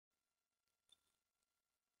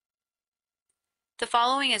The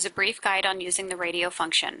following is a brief guide on using the radio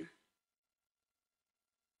function.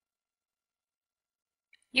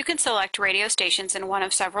 You can select radio stations in one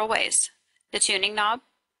of several ways: the tuning knob,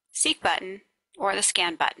 seek button, or the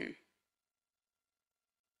scan button.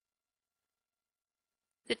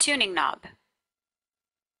 The tuning knob.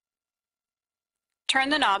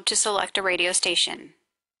 Turn the knob to select a radio station.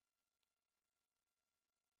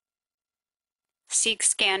 Seek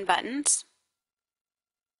scan buttons.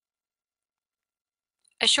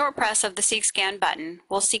 A short press of the Seek Scan button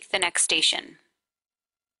will seek the next station.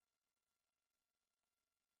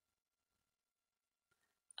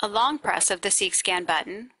 A long press of the Seek Scan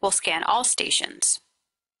button will scan all stations.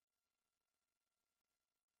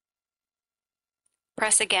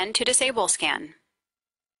 Press again to disable scan.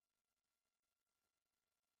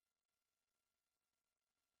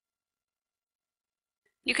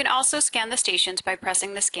 You can also scan the stations by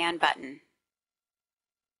pressing the Scan button.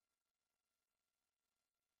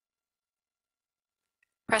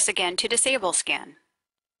 Press again to disable scan.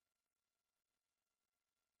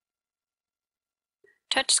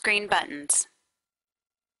 Touchscreen buttons.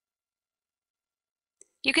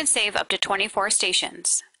 You can save up to 24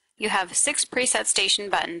 stations. You have 6 preset station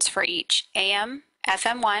buttons for each AM,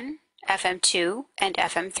 FM1, FM2, and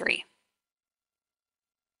FM3.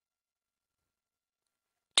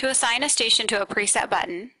 To assign a station to a preset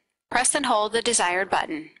button, press and hold the desired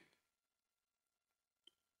button.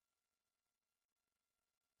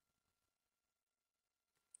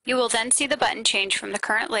 You will then see the button change from the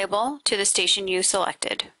current label to the station you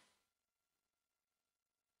selected.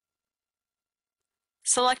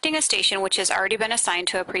 Selecting a station which has already been assigned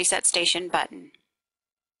to a preset station button.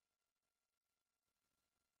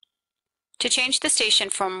 To change the station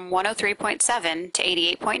from 103.7 to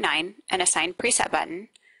 88.9 and assign preset button,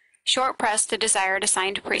 short press the desired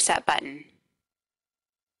assigned preset button.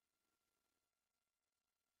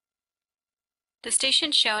 The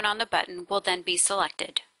station shown on the button will then be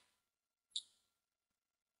selected.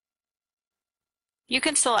 You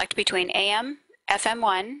can select between AM,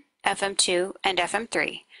 FM1, FM2, and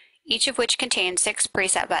FM3, each of which contains 6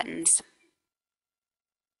 preset buttons.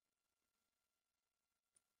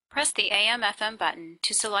 Press the AM/FM button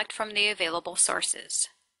to select from the available sources: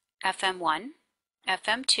 FM1,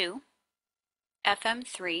 FM2,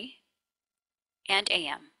 FM3, and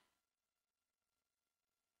AM.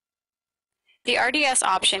 The RDS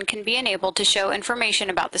option can be enabled to show information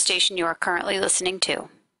about the station you are currently listening to.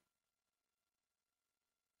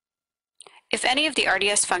 If any of the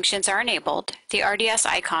RDS functions are enabled, the RDS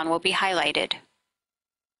icon will be highlighted.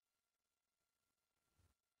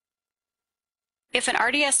 If an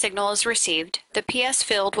RDS signal is received, the PS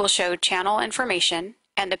field will show channel information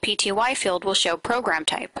and the PTY field will show program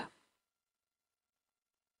type.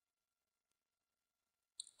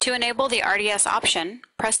 To enable the RDS option,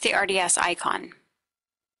 press the RDS icon.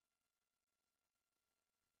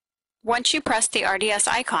 Once you press the RDS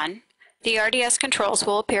icon, the RDS controls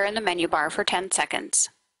will appear in the menu bar for 10 seconds.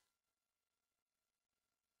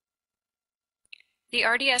 The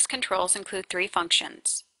RDS controls include 3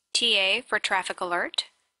 functions: TA for traffic alert,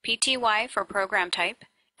 PTY for program type,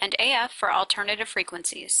 and AF for alternative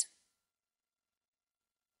frequencies.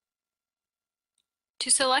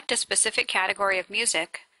 To select a specific category of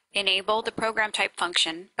music, enable the program type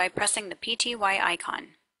function by pressing the PTY icon.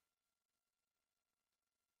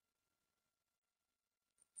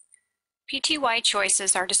 PTY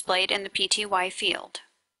choices are displayed in the PTY field.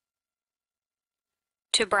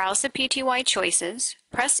 To browse the PTY choices,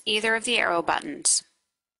 press either of the arrow buttons.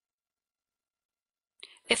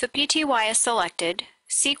 If a PTY is selected,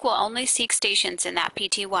 Seek will only seek stations in that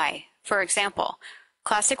PTY. For example,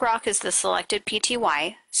 Classic Rock is the selected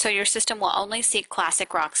PTY, so your system will only seek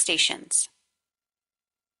classic rock stations.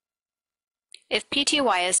 If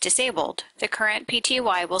PTY is disabled, the current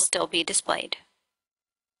PTY will still be displayed.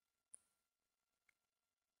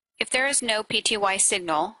 If there is no PTY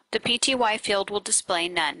signal, the PTY field will display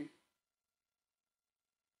none.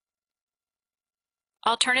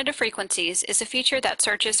 Alternative frequencies is a feature that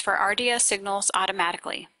searches for RDS signals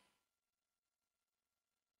automatically.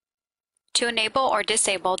 To enable or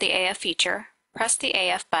disable the AF feature, press the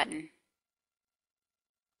AF button.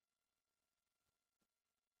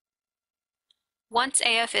 Once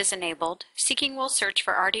AF is enabled, Seeking will search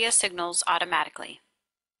for RDS signals automatically.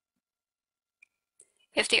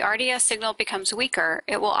 If the RDS signal becomes weaker,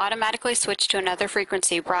 it will automatically switch to another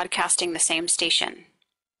frequency broadcasting the same station.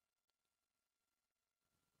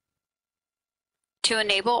 To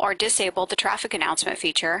enable or disable the traffic announcement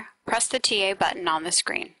feature, press the TA button on the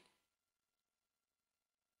screen.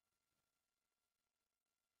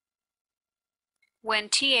 When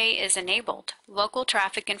TA is enabled, local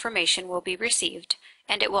traffic information will be received,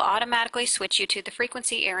 and it will automatically switch you to the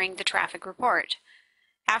frequency airing the traffic report.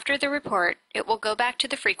 After the report, it will go back to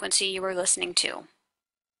the frequency you were listening to.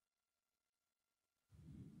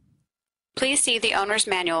 Please see the owner's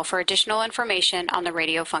manual for additional information on the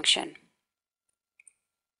radio function.